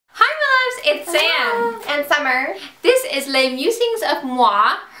Sam. And Summer. This is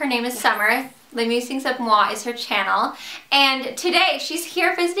LeMusingsofMoi. Her name is Summer. LeMusingsofMoi is her channel. And today she's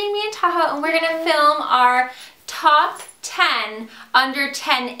here visiting me in Tahoe and we're going to film our top 10 under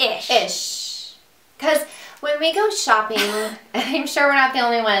 10-ish. Because when we go shopping, and I'm sure we're not the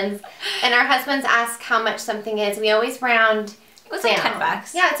only ones, and our husbands ask how much something is, we always round It was like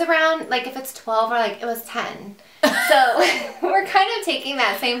 $10. Yeah, it's around, like if it's 12 or like it was 10. So we're kind of taking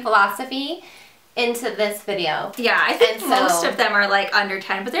that same philosophy into this video. Yeah, I think most of them are like under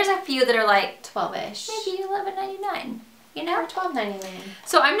 10, but there's a few that are like 12-ish. Maybe $11.99. You know? Or $12.99.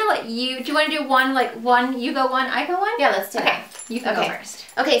 So I'm gonna let you, do you want to do one, like one, you go one, I go one? Yeah, let's do it. Okay, you can go first.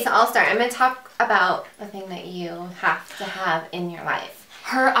 Okay, so I'll start. I'm gonna talk about the thing that you have to have in your life.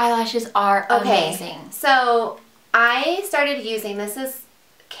 Her eyelashes are amazing. So I started using, this is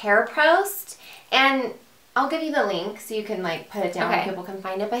Careprost, and I'll give you the link so you can like put it down and people can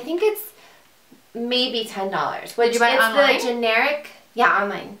find it, but I think it's maybe $10, which Did you buy it online? The generic, yeah,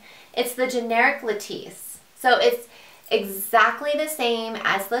 online. It's the generic Lychee. So it's exactly the same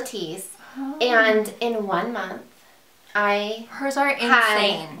as Lychee, and in 1 month, hers are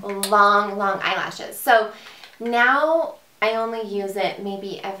insane. Had long eyelashes. So now I only use it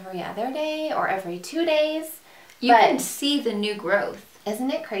maybe every other day or every 2 days. You can see the new growth.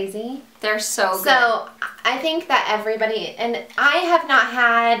 Isn't it crazy? They're so good. So I think that everybody, and I have not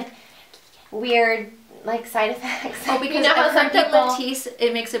had weird like side effects. Oh, because you know how some people, Lychee,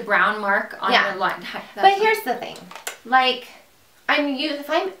 it makes a brown mark on your line. But here's the thing, like if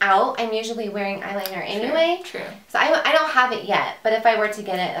I'm out, I'm usually wearing eyeliner anyway. True. So I don't have it yet, but if I were to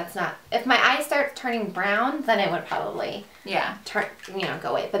get it, that's not. If my eyes start turning brown, then it would probably turn, go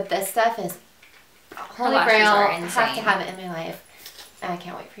away. But this stuff is holy grail. I have to have it in my life. And I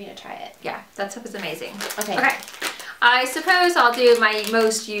can't wait for you to try it. Yeah, that stuff is amazing. Okay. I suppose I'll do my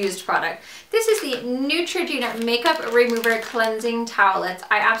most used product. This is the Nuetrogena Makeup Remover Cleansing Towelettes.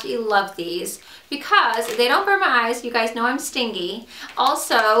 I absolutely love these because they don't burn my eyes. You guys know I'm stingy.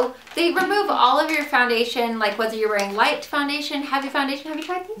 Also, they remove all of your foundation, like whether you're wearing light foundation, heavy foundation. Have you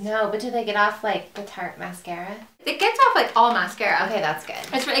tried these? No, but do they get off like the Tarte mascara? It gets off like all mascara. Okay, that's good.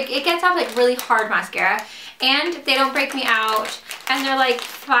 It gets off like really hard mascara, and they don't break me out, and they're like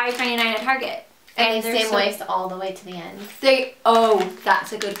 $5.99 at Target. And they stay moist all the way to the end.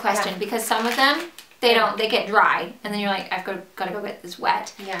 That's a good question because some of them they get dry, and then you're like, I've got to go get this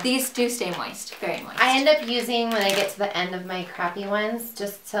wet. Yeah. These do stay moist, very moist. I end up using when I get to the end of my crappy ones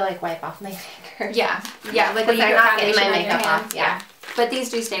just to like wipe off my fingers. Yeah, like when I'm not getting my makeup off. Yeah, but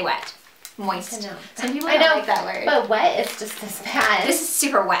these do stay wet. Moist. I know. Some people don't like that word. But wet is just as bad. This is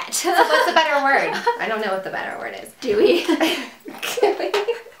super wet. So what's the better word? I don't know what the better word is. Dewy.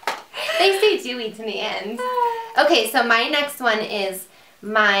 They say dewy to the end. Okay, so my next one is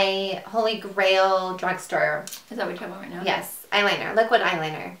my Holy Grail drugstore. Is that what you're talking about right now? Yes, eyeliner, liquid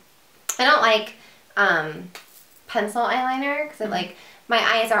eyeliner. I don't like pencil eyeliner because like my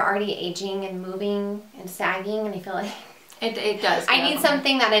eyes are already aging and moving and sagging, and I feel like it does. I need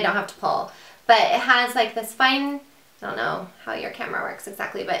something that I don't have to pull. But it has like this fine, I don't know how your camera works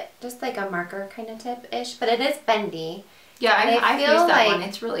exactly, but just like a marker kind of tip-ish, but it is bendy. Yeah, I've used that one.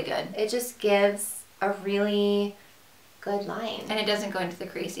 It's really good. It just gives a really good line. And it doesn't go into the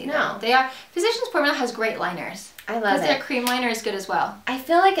crease either. No. Physicians Formula has great liners. I love it. Because their cream liner is good as well. I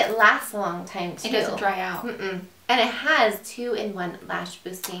feel like it lasts a long time too. It doesn't dry out. And it has 2-in-1 lash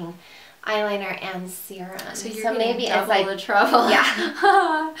boosting eyeliner and serum. So maybe it's like the trouble. Yeah.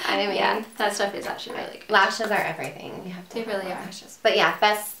 I mean, yeah, that stuff is actually really good. Lashes are everything. You have to. They really are. Lashes. But yeah,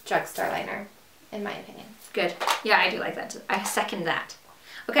 best drugstore liner, in my opinion. Good. Yeah, I do like that too. I second that.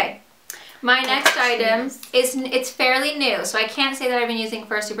 Okay. My next item is, it's fairly new, so I can't say that I've been using it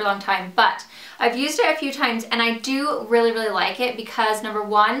for a super long time, but I've used it a few times and I do really like it because number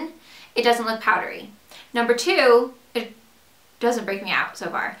one, it doesn't look powdery. Number two, it doesn't break me out so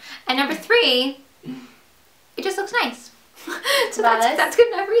far. And number three, it just looks nice. So that's good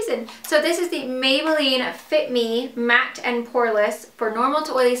enough reason. So this is the Maybelline Fit Me Matte and Poreless for normal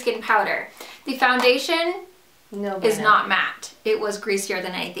to oily skin powder. The foundation is not matte. It was greasier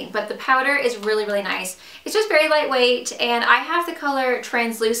than anything, but the powder is really nice. It's just very lightweight, and I have the color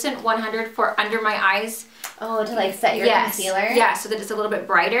Translucent 100 for under my eyes. Oh, to like set your concealer? Yeah, so that it's a little bit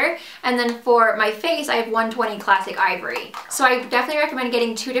brighter. And then for my face, I have 120 Classic Ivory. So I definitely recommend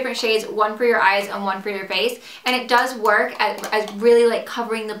getting 2 different shades, one for your eyes and one for your face. And it does work as really like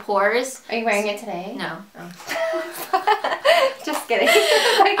covering the pores. Are you wearing it today? No. Oh. Just kidding.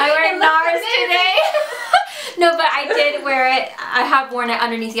 I wear NARS today. No, but I did wear it. I have worn it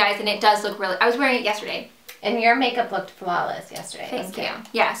underneath the eyes, and it does look really... I was wearing it yesterday. And your makeup looked flawless yesterday. Thank you.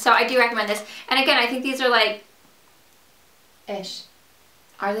 Yeah, so I do recommend this. And again, I think these are like... Ish.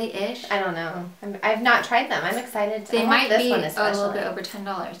 Are they ish? I don't know. I've not tried them. I'm excited. They might be a little bit over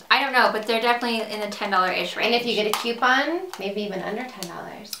 $10. I don't know, but they're definitely in the $10-ish range. And if you get a coupon, maybe even under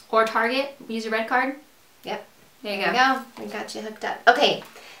 $10. Or Target, use your red card. Yep. There you go. We got you hooked up. Okay,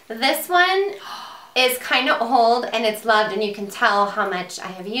 this one is kind of old and it's loved, and you can tell how much I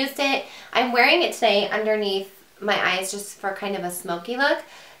have used it. I'm wearing it today underneath my eyes just for kind of a smoky look,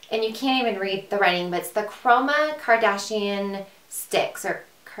 and you can't even read the writing, but it's the Kardashian sticks, or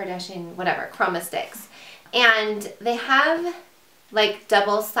Kardashian whatever, Chroma sticks. And they have like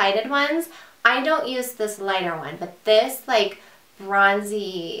double-sided ones. I don't use this lighter one, but this like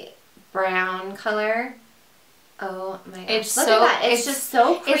bronzy brown color. Oh my gosh. It's Look so, at that. It's just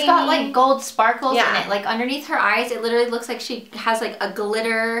so creamy. It's got like gold sparkles in it. Like underneath her eyes, it literally looks like she has like a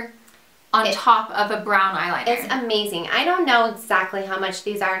glitter on top of a brown eyeliner. It's amazing. I don't know exactly how much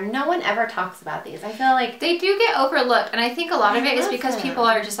these are. No one ever talks about these. I feel like they do get overlooked, and I think a lot of it is because people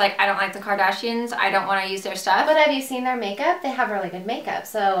are just like, I don't like the Kardashians, I don't want to use their stuff. But have you seen their makeup? They have really good makeup,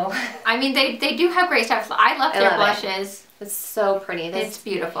 so... I mean, they do have great stuff. I love their blushes. It's so pretty. It's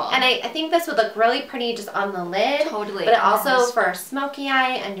beautiful. And I think this would look really pretty just on the lid. Totally. But also for a smoky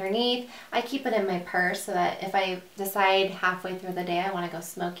eye underneath. I keep it in my purse so that if I decide halfway through the day I want to go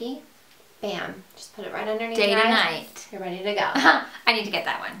smoky, bam, just put it right underneath your eyes. Day to night. You're ready to go. I need to get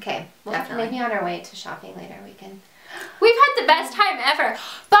that one. Okay. Well, definitely. Maybe on our way to shopping later we can... We've had the best time ever.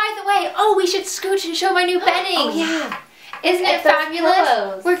 By the way, we should scooch and show my new bedding. Oh, yeah. Isn't it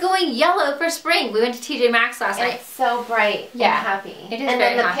fabulous? We're going yellow for spring. We went to TJ Maxx last night. It's so bright and happy. It is and very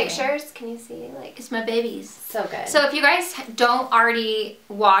then the happy. Pictures, can you see? Like, it's my babies. So good. So if you guys don't already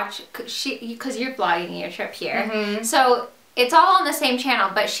watch, because you're vlogging your trip here, so it's all on the same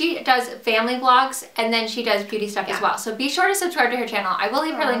channel, but she does family vlogs and then she does beauty stuff as well. So be sure to subscribe to her channel. I will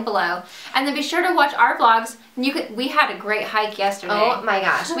leave her link below. And then be sure to watch our vlogs. We had a great hike yesterday. Oh my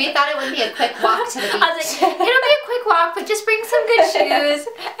gosh. We thought it would be a quick walk to the beach. I was like, it'll be a quick walk, but just bring some good shoes.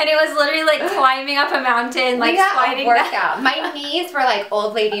 And it was literally like climbing up a mountain, like sliding down. Workout. My knees were like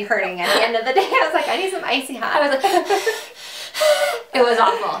old lady hurting at the end of the day. I was like, I need some icy hot. I was like, it was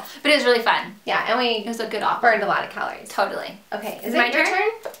awful, but it was really fun. Yeah, and it was a good off. Burned a lot of calories. Totally. Okay, is it my turn?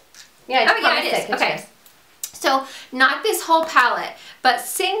 Yeah. It is. Okay. So not this whole palette, but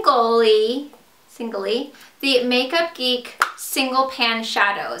singly, the Makeup Geek single pan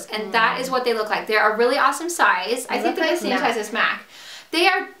shadows, and that is what they look like. They're a really awesome size. I think they're the same size as MAC. They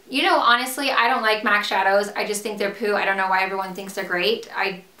are, honestly, I don't like MAC shadows. I just think they're poo. I don't know why everyone thinks they're great.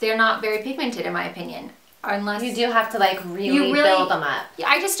 They're not very pigmented in my opinion. Unless you do have to like really build them up. Yeah,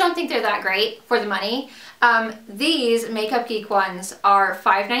 I just don't think they're that great for the money. These Makeup Geek ones are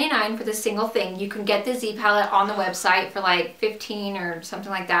 $5.99 for the single thing. You can get the Z palette on the website for like $15 or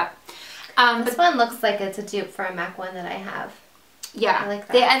something like that. This one looks like it's a dupe for a MAC one that I have. Yeah, I like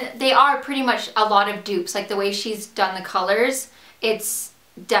that. They are pretty much a lot of dupes. Like the way she's done the colors, it's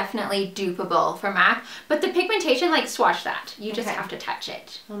definitely dupeable for MAC, but the pigmentation, like, swatch that. You just have to touch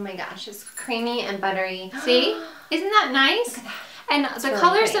it. Oh my gosh, it's creamy and buttery. See? Isn't that nice? Look at that. And the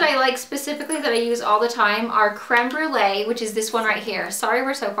colors that I like specifically that I use all the time are Creme Brûlée, which is this one right here. Sorry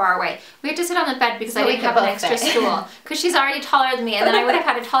we're so far away. We had to sit on the bed because I didn't have an extra stool. Because she's already taller than me, and then I would have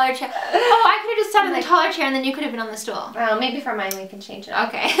had a taller chair. Oh, I could have just sat in the taller chair and then you could have been on the stool. Well, maybe for mine we can change it.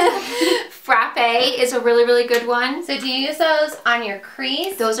 Okay. Frapee is a really, really good one. So do you use those on your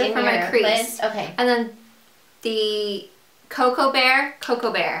crease? Those are for my crease. Okay. And then the Cocoa Bear.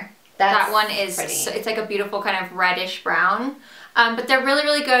 That one is, it's like a beautiful kind of reddish brown. But they're really,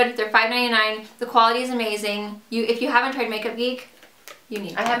 really good. They're $5.99. The quality is amazing. If you haven't tried Makeup Geek, you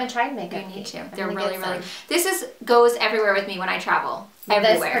need to. I haven't tried Makeup Geek. You need to. They're really, really... This goes everywhere with me when I travel.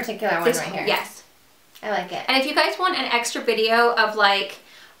 Everywhere. This particular one right here. Yes. I like it. And if you guys want an extra video of like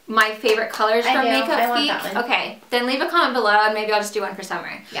my favorite colors from Makeup Geek, okay, then leave a comment below and maybe I'll just do one for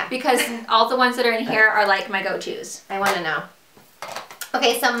summer. Yeah. Because all the ones that are in here are like my go-tos. I want to know.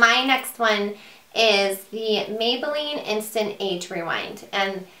 Okay, so my next one is the Maybelline Instant Age Rewind,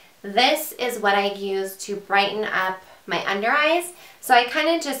 and this is what I use to brighten up my under eyes. So I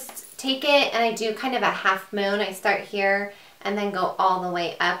kind of just take it and I do kind of a half moon. I start here and then go all the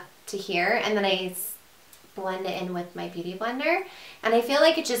way up to here, and then I blend it in with my beauty blender, and I feel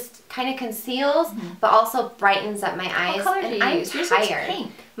like it just kind of conceals but also brightens up my eyes. What color do you use? I'm tired.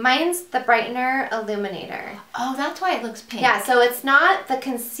 Pink. Mine's the Brightener Illuminator. Oh, that's why it looks pink. Yeah, so it's not the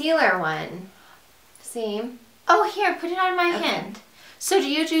concealer one. See? Oh, here, put it on my hand. So do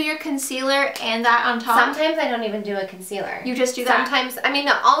you do your concealer and that on top? Sometimes I don't even do a concealer. You just do that? Sometimes, I mean,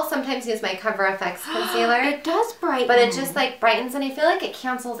 I'll sometimes use my Cover FX concealer. It does brighten. But it just like brightens, and I feel like it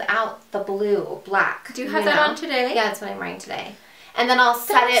cancels out the blue, black. Do you have that on today? Yeah, that's what I'm wearing today. And then I'll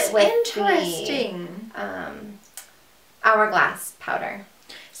set it with interesting. The Hourglass powder.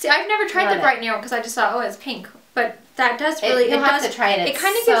 See, I've never tried the Brightener because I just thought, oh, it's pink. But that does really, you'll have to try it. It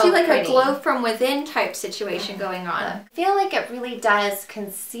kind of gives you like a glow from within type situation going on. I feel like it really does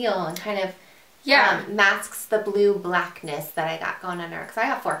conceal and kind of masks the blue blackness that I got going under. Because I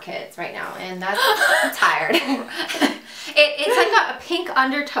have 4 kids right now, and I'm tired. It's like a pink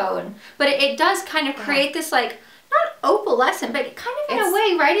undertone, but it does kind of create this like, not opalescent, but kind of in a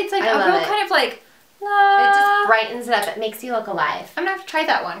way, right? It's like a real kind of like, it just brightens it up. It makes you look alive. I'm gonna have to try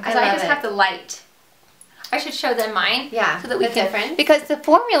that one because I just have the light. I should show them mine. Yeah, so that we can different. Because the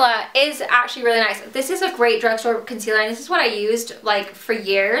formula is actually really nice. This is a great drugstore concealer, and this is what I used like for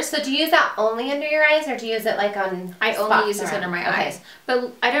years. So do you use that only under your eyes, or do you use it like on? I only use this under my eyes.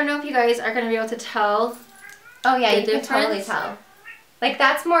 But I don't know if you guys are gonna be able to tell. Oh yeah, you can totally tell. Like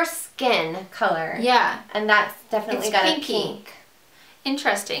that's more skin color. Yeah, and that's definitely got a pink.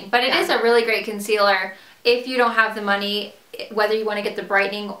 Interesting, but it is a really great concealer if you don't have the money, whether you want to get the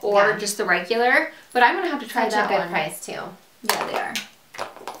brightening or just the regular. But I'm gonna have to try that one. Such a good price too. Yeah, they are.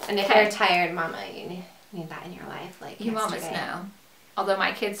 And if you're tired, Mama, you need that in your life. Like you mamas know. Although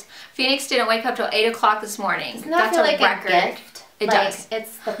my kids, Phoenix didn't wake up till 8 o'clock this morning. Doesn't that feel like a gift? It does.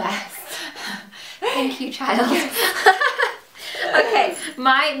 It's the best. Thank you, child. Okay,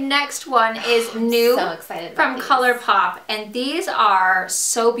 my next one is new from ColourPop, and these are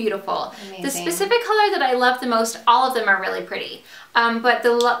so beautiful. Amazing. The specific color that I love the most, all of them are really pretty. But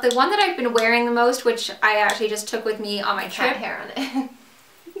the one that I've been wearing the most, which I actually just took with me on my trip. Cat hair on it.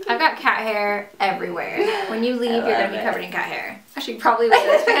 I've got cat hair everywhere. When you leave, you're going to be covered in cat hair. Actually, probably with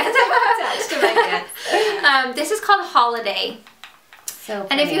this pants attached to my pants. This is called Holiday. So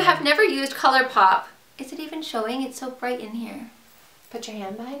pretty. And if you have never used ColourPop, is it even showing? It's so bright in here. Put your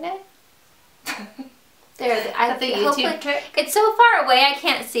hand behind it. There, I have the YouTube trick. It's so far away I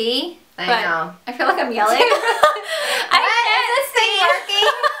can't see. I know. I feel like I'm yelling.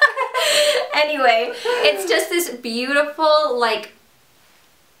 Anyway, it's just this beautiful, like,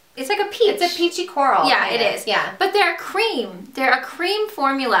 it's like a peach. It's a peachy coral. Yeah, it is. Yeah. But they're cream. They're a cream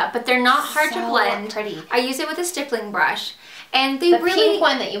formula, but they're not hard to blend. Pretty. I use it with a stippling brush. And they the pink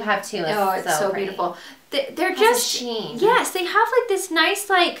one that you have too is it's so beautiful. They're just sheen. Yes, they have like this nice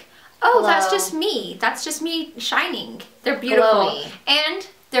like, oh, glow. That's just me. That's just me shining. They're beautiful. Glowy. And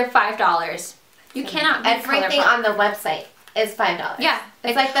they're $5. You cannot beat everything on the website is $5. Yeah.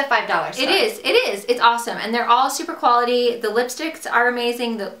 It's like the $5 stuff. It is. It is. It's awesome. And they're all super quality. The lipsticks are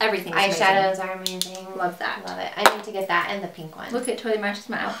amazing. Everything's amazing. Eyeshadows are amazing. Love that. Love it. I need to get that and the pink one. Look, it totally matches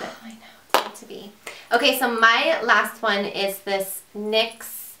my outfit. I know. It's meant to be. Okay, so my last one is this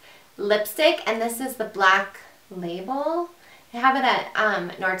NYX lipstick, and this is the Black Label. I have it at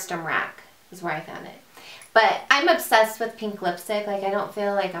Nordstrom Rack is where I found it. But I'm obsessed with pink lipstick. Like, I don't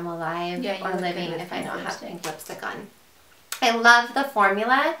feel like I'm alive or living if I don't have pink lipstick on. I love the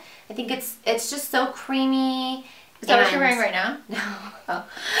formula. I think it's just so creamy. Is that what you're wearing right now? No. Oh.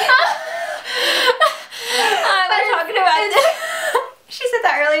 I'm talking about she said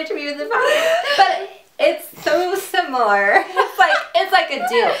that earlier to me in the podcast. But it's so similar. It's like a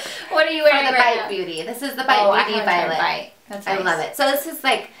dupe. What are you wearing for the right Bite now? Beauty. This is the Bite Beauty Violet. Bite. That's nice. I love it. So this is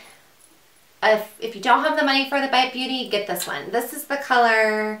like, if you don't have the money for the Bite Beauty, get this one. This is the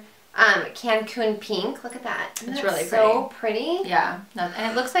color Cancun Pink. Look at that. It's really pretty. So pretty. Yeah.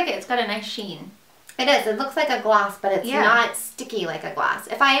 And it looks like it's got a nice sheen. It is. It looks like a gloss, but it's not sticky like a gloss.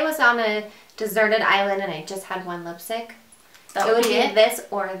 If I was on a deserted island and I just had one lipstick, it would be this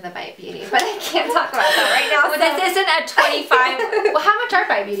or the Bite Beauty. But I can't talk about that right now. Well, this isn't a 25. Well, how much are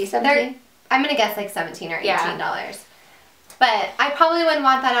Bite Beauty? 17? I'm going to guess like $17 or $18. But I probably wouldn't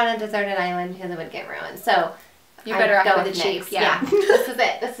want that on a deserted island because it would get ruined. So you're better off with the cheap. Yeah. This is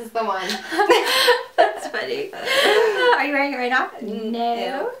it. This is the one. That's funny. Are you wearing it right now?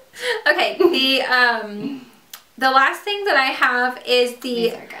 No. Okay. The last thing that I have is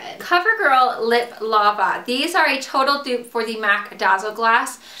the CoverGirl Lip Lava. These are a total dupe for the MAC Dazzle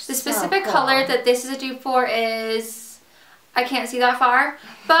Glass. The specific color that this is a dupe for is, I can't see that far,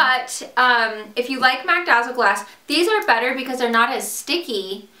 but if you like MAC Dazzle Glass, these are better because they're not as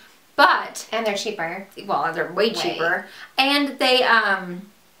sticky, but... And they're cheaper. Well, they're way cheaper. And they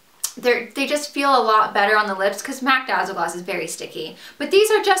just feel a lot better on the lips because MAC Dazzle Glass is very sticky. But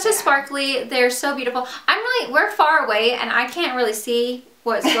these are just as sparkly. They're so beautiful. We're far away and I can't really see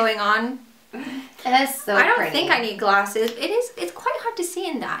what's going on It is so I don't pretty. think I need glasses. It's quite hard to see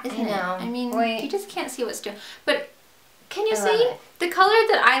in that, isn't it? I mean, you just can't see what's doing. But can you see? The color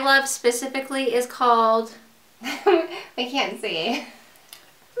that I love specifically is called... I can't see.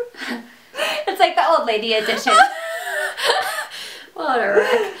 It's like the old lady edition. What a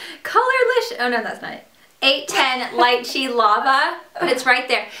wreck. Colorless. Oh no, that's not it. 810 Lychee Lava, but it's right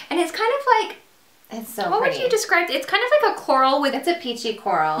there, and it's kind of like. It's so. What pretty. would you describe it? It's kind of like a coral with. It's a peachy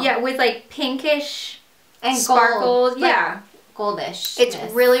coral. Yeah, with like pinkish and sparkles. Gold, yeah. Goldish. It's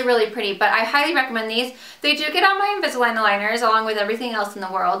really, really pretty, but I highly recommend these. They do get on my Invisalign aligners along with everything else in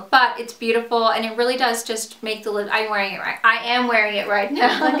the world, but it's beautiful and it really does just make the lip. I'm wearing it right. I am wearing it right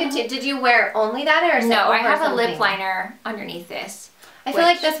now. Look at you. Did you wear only that or is no? I have something? a lip liner underneath this. I feel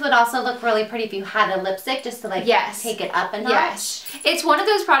like this would also look really pretty if you had a lipstick just to like take it up a notch. Yes. It's one of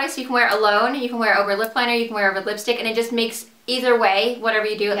those products you can wear alone, you can wear over lip liner, you can wear over lipstick, and it just makes either way, whatever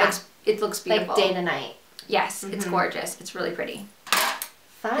you do, it looks beautiful. Like day to night. Yes, it's gorgeous. It's really pretty.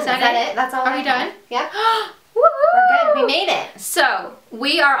 Fun. Is that it? That's all. Are we done? Yeah. We're good. We made it. So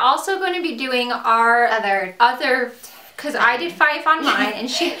we are also going to be doing our other because I did 5 on mine and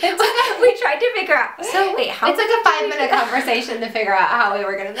we tried to figure out. So wait, how? It took a 5-minute conversation to figure out how we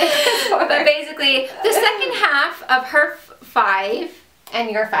were going to make this work. But basically, the second half of her 5 and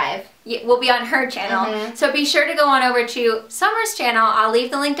your 5 will be on her channel. So be sure to go on over to Summer's channel. I'll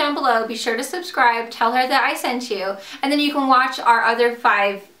leave the link down below. Be sure to subscribe. Tell her that I sent you, and then you can watch our other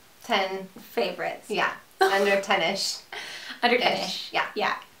 10 favorites. Yeah, under 10ish. Under 10ish.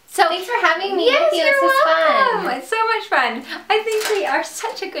 Yeah. So thanks for having me. Yes, with you. You're this is welcome. fun. It's so much fun. I think we are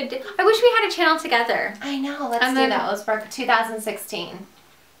such a good. I wish we had a channel together. I know. Let's do that. Let's work 2016.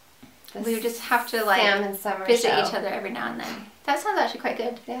 We would just have to like Sam and Summer visit each other every now and then. That sounds actually quite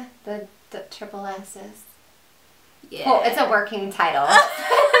good. Yeah, the triple S's. Yeah. Oh, it's a working title.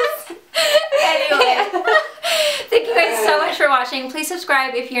 Anyway, thank you guys so much for watching. Please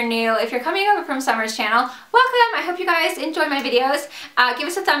subscribe if you're new. If you're coming over from Summer's channel, welcome. I hope you guys enjoy my videos. Give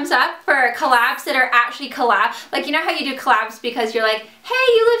us a thumbs up for collabs that are actually collab. Like, you know how you do collabs because you're like, hey,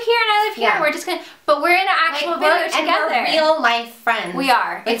 you live here and I live here. And we're just gonna, but we're in an actual video together. And we're real life friends. We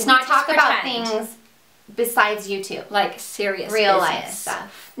are. Like, it's not talk just about pretend. Things besides YouTube. Like serious real business. life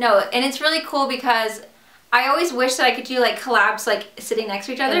stuff. No, and it's really cool because I always wish that I could do like collabs like sitting next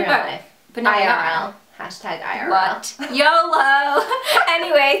to each other, but not IRL. Hashtag IRL. What? YOLO.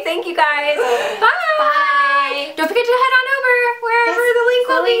 Anyway, thank you guys. Bye. Bye. Don't forget to head on over wherever the link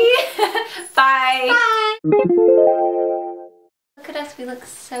will be. Bye. Bye. Look at us. We look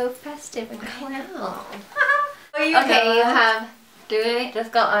so festive and colorful. Okay, you have. Do it.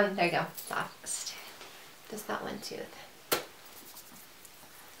 Just go on. There you go. Stop. Just that one tooth.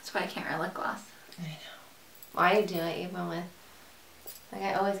 That's why I can't wear lip gloss. I know. Why do it even with... Like,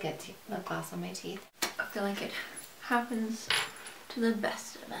 I always get lip gloss on my teeth. I feel like it happens to the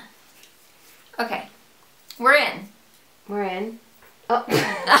best of us. Okay. We're in. We're in. Oh. Is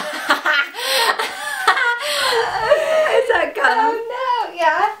that gum? Oh no,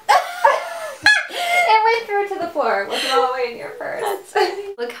 yeah. It went through to the floor. Was it all the way in your purse?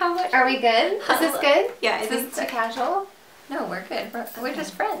 Look how much. Are we good? Is this good? Yeah, Is this too casual? No, we're good. We're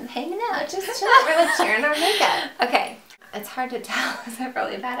just friends hanging out. Just chilling. We're like sharing our makeup. Okay. It's hard to tell because I have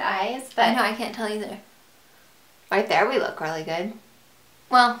really bad eyes, but I know I can't tell either. Right there, we look really good.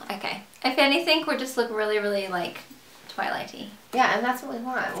 Well, okay. If anything, we just look really, really like Twilighty. Yeah, and that's what we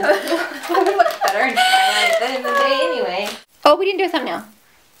want. We look better in Twilight than in the day anyway. Oh, we didn't do a thumbnail.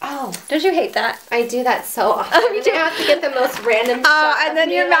 Oh, don't you hate that? I do that so often. You have to get the most random stuff. And then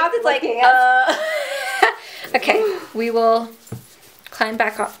your mouth is like, Okay, we will climb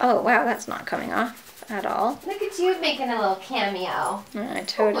back off. Oh, wow, that's not coming off at all. Look at you making a little cameo. I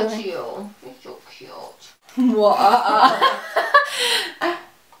totally. Look at you. You're so cute.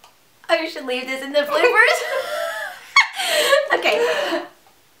 I should leave this in the bloopers. Okay.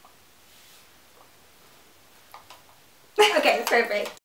 Okay, perfect.